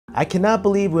I cannot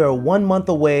believe we are 1 month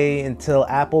away until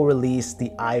Apple released the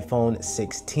iPhone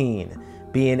 16,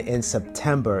 being in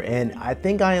September, and I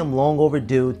think I am long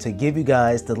overdue to give you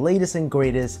guys the latest and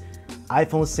greatest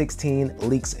iPhone 16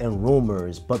 leaks and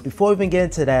rumors. But before we even get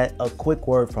into that, a quick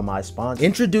word from my sponsor.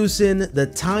 Introducing the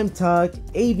Time Talk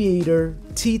Aviator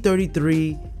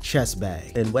T33 chest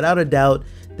bag, and without a doubt,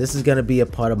 this is going to be a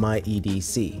part of my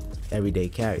EDC, everyday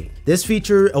carry. This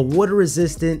features a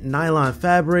water-resistant nylon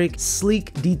fabric,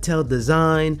 sleek detailed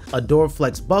design, a door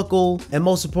flex buckle, and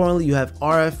most importantly, you have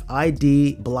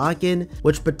RFID blocking,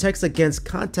 which protects against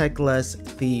contactless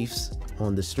thieves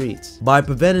on the streets by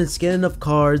preventing scanning of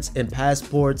cards and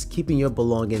passports, keeping your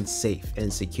belongings safe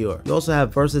and secure. You also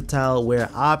have versatile wear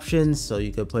options, so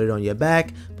you can put it on your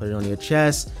back, put it on your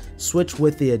chest, switch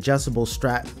with the adjustable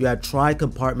strap. You have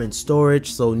tri-compartment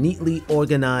storage, so neatly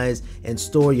organize and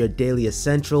store your daily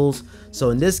essentials.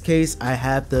 So in this case, I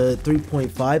have the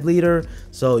 3.5 liter,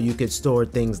 so you could store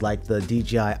things like the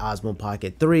DJI Osmo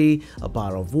Pocket 3, a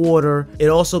bottle of water. It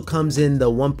also comes in the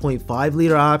 1.5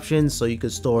 liter option, so you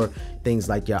could store things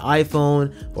like your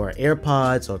iPhone or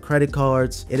AirPods or credit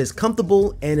cards. It is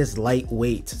comfortable and it's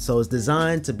lightweight, so it's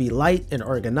designed to be light and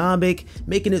ergonomic,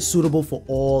 making it suitable for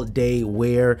all day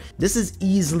wear. This is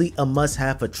easily a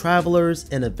must-have for travelers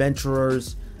and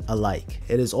adventurers alike.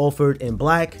 It is offered in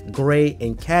black, gray,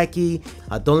 and khaki.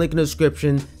 Don't link in the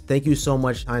description. Thank you so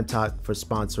much, Time Talk, for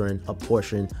sponsoring a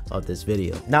portion of this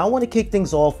video. Now I want to kick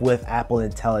things off with Apple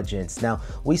Intelligence. Now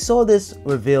we saw this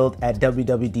revealed at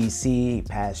WWDC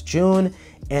past June,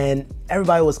 and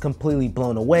everybody was completely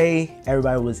blown away.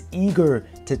 Everybody was eager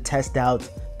to test out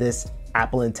this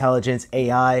Apple Intelligence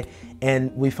AI,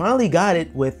 and we finally got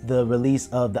it with the release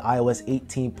of the iOS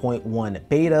 18.1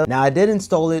 beta. Now I did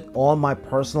install it on my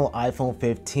personal iPhone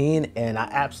 15, and I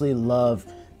absolutely love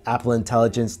Apple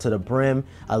Intelligence to the brim.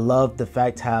 I love the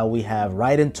fact how we have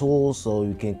writing tools, so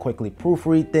you can quickly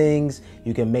proofread things,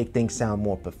 you can make things sound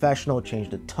more professional, change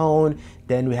the tone.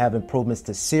 Then we have improvements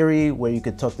to Siri, where you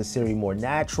could talk to Siri more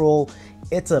natural.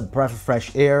 It's a breath of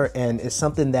fresh air, and it's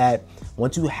something that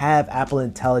once you have Apple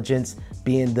Intelligence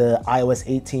being the iOS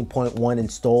 18.1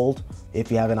 installed, if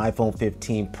you have an iPhone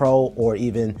 15 Pro or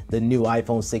even the new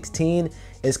iPhone 16,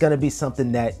 it's going to be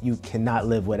something that you cannot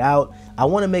live without. I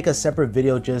want to make a separate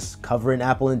video just covering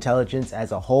Apple Intelligence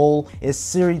as a whole. It's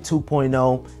Siri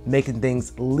 2.0, making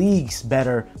things leagues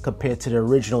better compared to the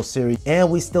original Siri, and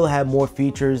we still have more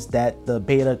features that the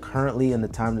beta currently in the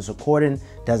time of this recording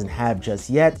doesn't have just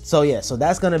yet. So yeah, so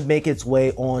that's going to make its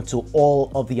way onto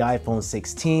all of the iPhone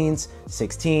 16s,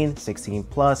 16, 16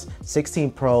 Plus,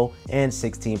 16 Pro, and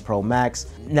 16 Pro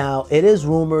Max. Now it is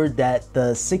rumored that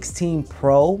the 16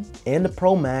 Pro and the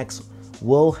Pro Max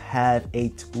will have a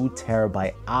 2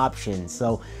 terabyte option.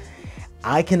 So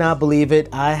I cannot believe it.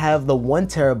 I have the 1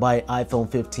 terabyte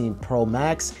iPhone 15 Pro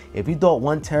Max. If you thought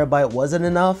 1 terabyte wasn't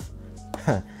enough,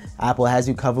 Apple has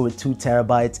you covered with 2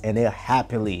 terabytes, and they'll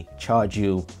happily charge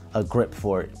you a grip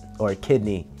for it, or a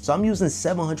kidney. So I'm using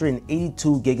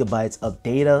 782 gigabytes of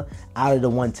data out of the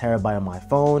 1 terabyte on my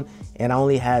phone, and I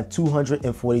only have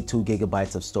 242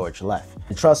 gigabytes of storage left.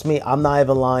 And trust me, I'm not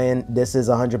even lying. This is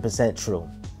 100% true.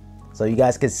 So you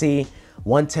guys can see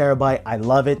 1 terabyte, I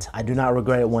love it. I do not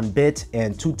regret it one bit.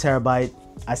 And 2 terabyte,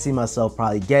 I see myself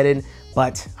probably getting,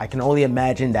 but I can only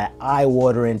imagine that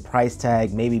eye-watering price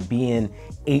tag maybe being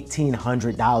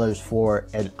 $1,800 for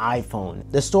an iPhone.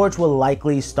 The storage will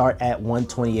likely start at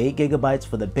 128 gigabytes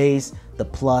for the base, the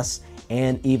Plus,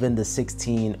 and even the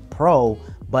 16 Pro,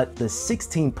 but the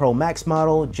 16 Pro Max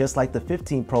model, just like the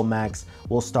 15 Pro Max,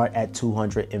 will start at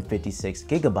 256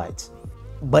 gigabytes.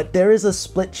 But there is a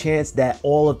split chance that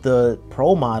all of the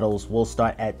Pro models will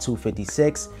start at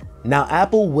 256. Now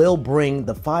Apple will bring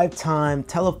the 5-time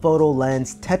telephoto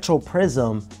lens Tetra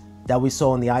Prism that we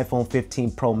saw on the iPhone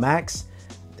 15 Pro Max.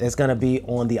 It's gonna be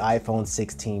on the iPhone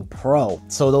 16 Pro.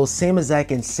 So those same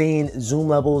exact insane zoom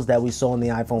levels that we saw on the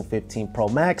iPhone 15 Pro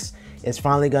Max is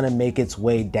finally gonna make its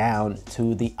way down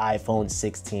to the iPhone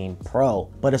 16 Pro.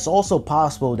 But it's also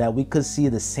possible that we could see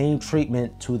the same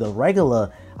treatment to the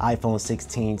regular iPhone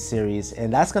 16 series,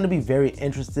 and that's gonna be very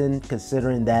interesting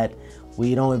considering that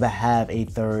we don't even have a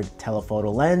 3rd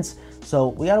telephoto lens. So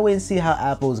we gotta wait and see how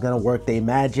Apple is gonna work their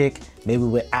magic. Maybe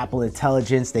with Apple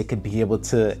Intelligence, they could be able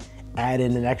to add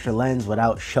in an extra lens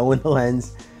without showing the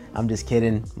lens. I'm just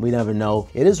kidding, we never know.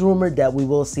 It is rumored that we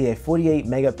will see a 48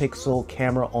 megapixel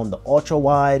camera on the ultra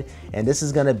wide, and this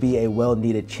is gonna be a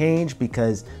well-needed change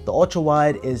because the ultra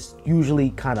wide is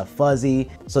usually kind of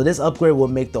fuzzy. So this upgrade will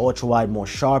make the ultra wide more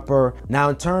sharper. Now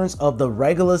in terms of the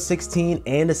regular 16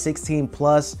 and the 16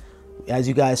 Plus, as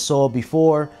you guys saw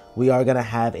before, we are gonna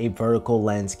have a vertical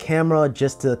lens camera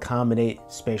just to accommodate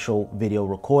spatial video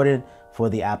recording for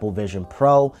the Apple Vision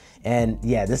Pro. And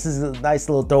yeah, this is a nice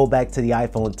little throwback to the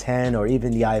iPhone 10 or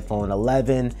even the iPhone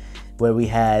 11, where we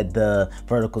had the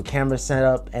vertical camera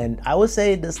setup. And I would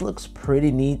say this looks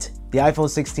pretty neat. The iPhone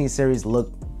 16 series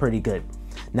look pretty good.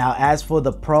 Now, as for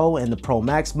the Pro and the Pro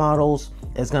Max models,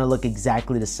 it's gonna look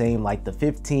exactly the same like the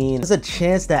 15. There's a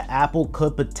chance that Apple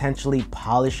could potentially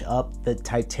polish up the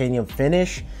titanium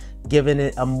finish, giving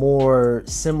it a more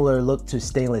similar look to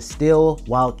stainless steel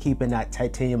while keeping that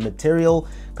titanium material.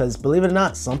 Because believe it or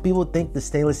not, some people think the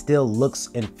stainless steel looks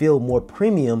and feel more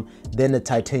premium than the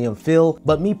titanium feel.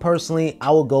 But me personally,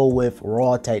 I will go with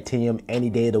raw titanium any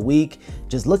day of the week.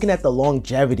 Just looking at the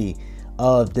longevity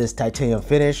of this titanium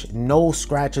finish, no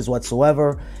scratches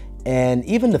whatsoever. And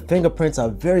even the fingerprints are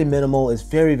very minimal. It's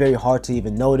very hard to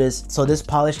even notice. So this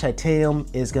polished titanium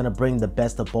is gonna bring the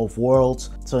best of both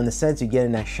worlds. So in a sense, you're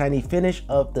getting that shiny finish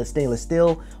of the stainless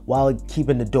steel while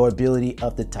keeping the durability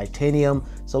of the titanium.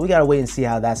 So we gotta wait and see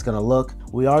how that's gonna look.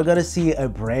 We are gonna see a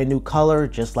brand new color,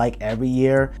 just like every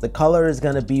year. The color is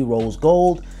gonna be rose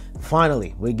gold.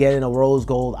 Finally, we're getting a rose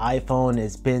gold iPhone.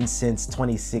 It's been since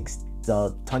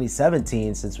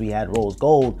 2017 since we had rose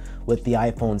gold with the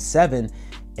iPhone 7.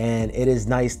 And it is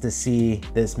nice to see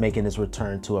this making its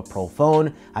return to a Pro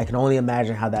phone. I can only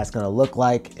imagine how that's gonna look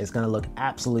like. It's gonna look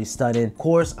absolutely stunning. Of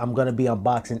course, I'm gonna be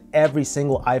unboxing every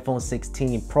single iPhone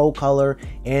 16 Pro color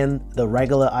and the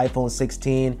regular iPhone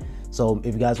 16. So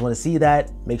if you guys wanna see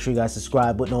that, make sure you guys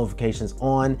subscribe with notifications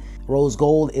on. Rose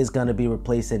gold is gonna be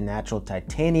replacing natural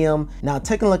titanium. Now,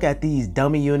 taking a look at these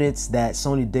dummy units that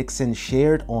Sony Dixon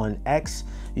shared on X,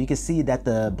 you can see that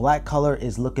the black color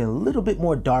is looking a little bit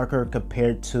more darker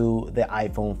compared to the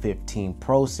iPhone 15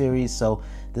 Pro series. So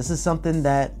this is something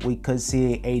that we could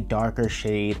see a darker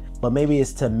shade, but maybe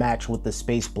it's to match with the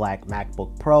space black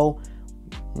MacBook Pro.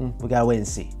 We gotta wait and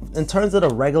see. In terms of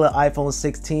the regular iPhone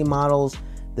 16 models,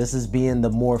 this is being the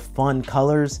more fun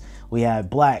colors. We have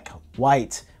black,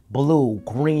 white, blue,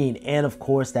 green, and of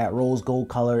course that rose gold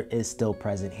color is still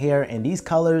present here. And these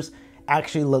colors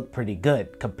actually look pretty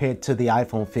good compared to the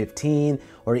iPhone 15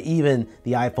 or even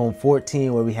the iPhone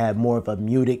 14, where we had more of a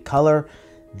muted color.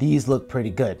 These look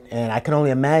pretty good. And I can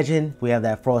only imagine we have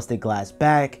that frosted glass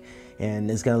back and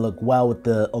it's gonna look well with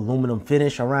the aluminum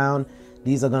finish around.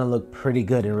 These are gonna look pretty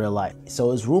good in real life.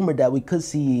 So it's rumored that we could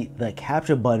see the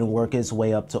capture button work its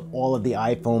way up to all of the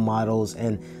iPhone models.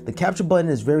 And the capture button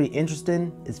is very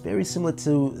interesting. It's very similar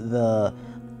to the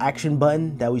action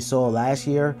button that we saw last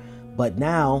year, but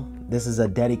now this is a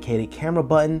dedicated camera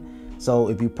button. So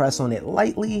if you press on it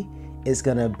lightly, it's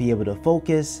gonna be able to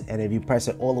focus. And if you press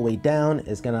it all the way down,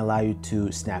 it's gonna allow you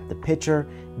to snap the picture.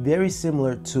 Very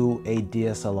similar to a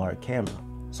DSLR camera.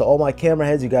 So all my camera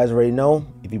heads, you guys already know,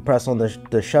 if you press on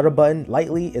the shutter button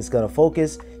lightly, it's gonna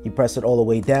focus. You press it all the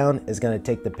way down, it's gonna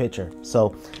take the picture.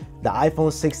 So the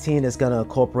iPhone 16 is gonna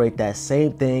incorporate that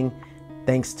same thing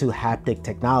thanks to haptic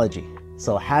technology.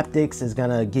 So haptics is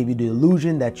gonna give you the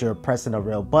illusion that you're pressing a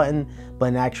real button, but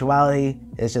in actuality,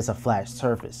 it's just a flat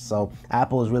surface. So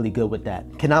Apple is really good with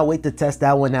that. Cannot wait to test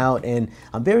that one out. And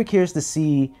I'm very curious to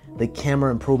see the camera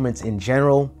improvements in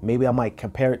general. Maybe I might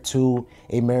compare it to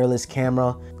a mirrorless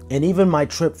camera. And even my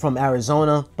trip from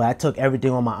Arizona, but I took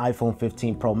everything on my iPhone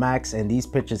 15 Pro Max and these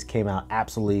pictures came out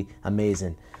absolutely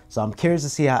amazing. So I'm curious to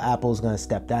see how Apple is gonna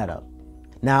step that up.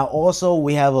 Now also,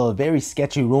 we have a very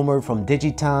sketchy rumor from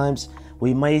DigiTimes.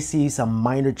 We may see some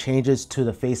minor changes to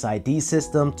the Face ID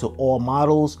system to all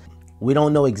models. We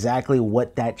don't know exactly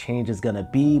what that change is gonna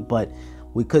be, but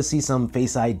we could see some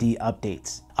Face ID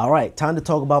updates. All right, time to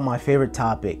talk about my favorite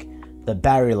topic, the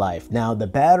battery life. Now, the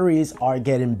batteries are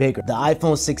getting bigger. The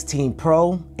iPhone 16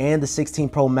 Pro and the 16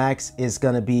 Pro Max is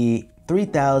gonna be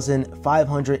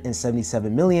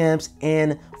 3,577 milliamps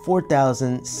and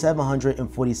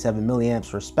 4,747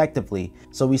 milliamps respectively.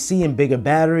 So we see in bigger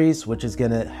batteries, which is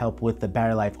gonna help with the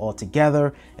battery life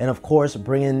altogether. And of course,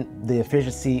 bringing the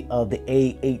efficiency of the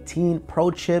A18 Pro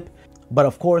chip. But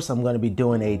of course, I'm gonna be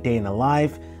doing a day in the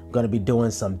life. I'm gonna be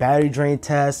doing some battery drain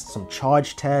tests, some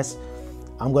charge tests.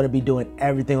 I'm gonna be doing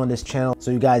everything on this channel.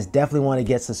 So you guys definitely wanna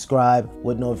get subscribed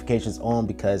with notifications on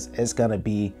because it's gonna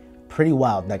be pretty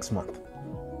wild next month.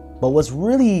 But what's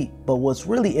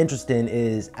really interesting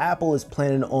is Apple is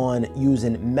planning on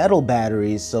using metal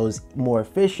batteries, so it's more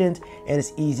efficient and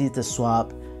it's easy to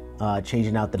swap,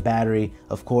 changing out the battery,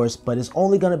 of course, but it's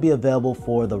only going to be available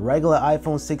for the regular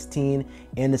iPhone 16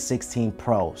 and the 16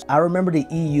 Pro. I remember the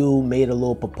EU made a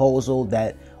little proposal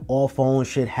that All phones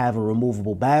should have a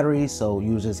removable battery so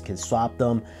users can swap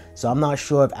them. So I'm not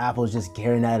sure if Apple's just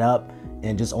gearing that up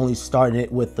and just only starting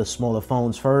it with the smaller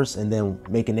phones first and then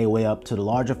making their way up to the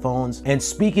larger phones. And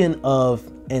speaking of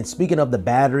the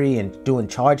battery and doing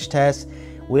charge tests,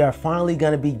 we are finally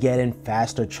going to be getting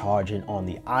faster charging on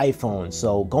the iPhone.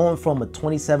 So going from a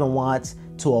 27 watts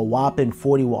to a whopping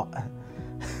 40 watt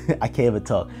I can't even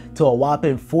talk, to a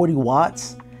whopping 40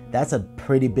 watts, that's a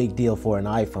pretty big deal for an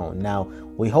iPhone. Now,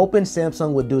 we're hoping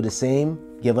Samsung would do the same,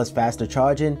 give us faster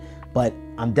charging, but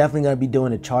I'm definitely going to be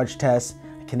doing a charge test.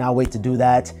 I cannot wait to do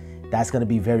that. That's going to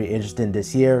be very interesting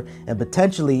this year, and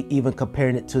potentially even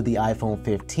comparing it to the iPhone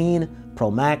 15 Pro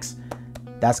Max.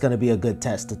 That's going to be a good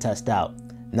test to test out.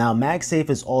 Now, MagSafe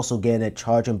is also getting a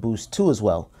charging boost too as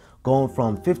well, going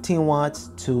from 15 watts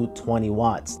to 20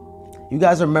 watts. You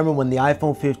guys remember when the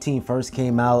iPhone 15 first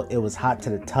came out, it was hot to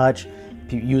the touch.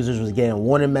 Users was getting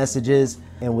warning messages,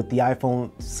 and with the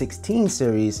iPhone 16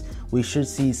 series, we should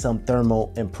see some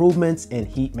thermal improvements in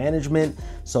heat management.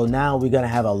 So now we're gonna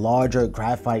have a larger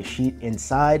graphite sheet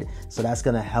inside, so that's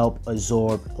gonna help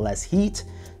absorb less heat,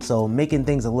 so making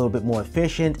things a little bit more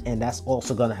efficient, and that's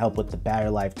also gonna help with the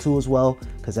battery life too as well,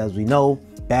 because as we know,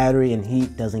 battery and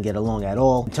heat doesn't get along at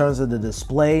all. In terms of the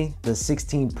display, the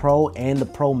 16 Pro and the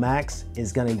Pro Max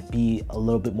is gonna be a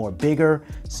little bit more bigger.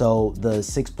 So the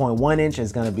 6.1 inch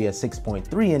is gonna be a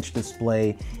 6.3 inch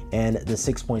display, and the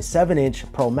 6.7 inch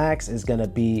Pro Max is gonna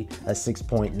be a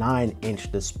 6.9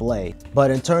 inch display. But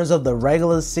in terms of the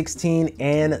regular 16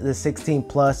 and the 16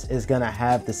 Plus is gonna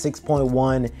have the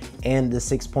 6.1 and the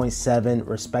 6.7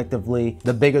 respectively.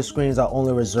 The bigger screens are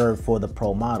only reserved for the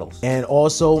Pro models. And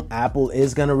also, Apple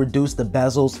is gonna reduce the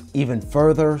bezels even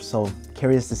further, so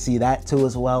curious to see that too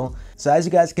as well. So as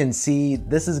you guys can see,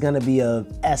 this is gonna be a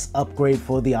S upgrade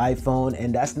for the iPhone,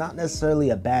 and that's not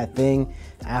necessarily a bad thing.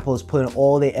 Apple is putting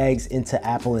all their eggs into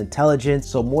Apple Intelligence,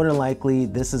 so more than likely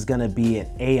this is gonna be an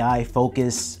AI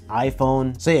focused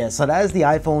iPhone. So yeah, so that is the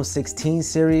iPhone 16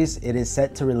 series. It is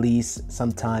set to release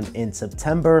sometime in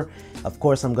September. Of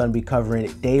course, I'm gonna be covering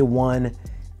it day one,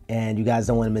 and you guys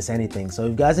don't want to miss anything. So if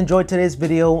you guys enjoyed today's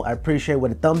video, I appreciate it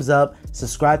with a thumbs up,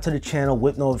 subscribe to the channel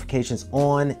with notifications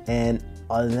on, and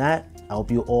other than that, I hope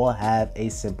you all have a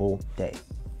simple day.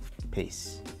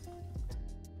 Peace.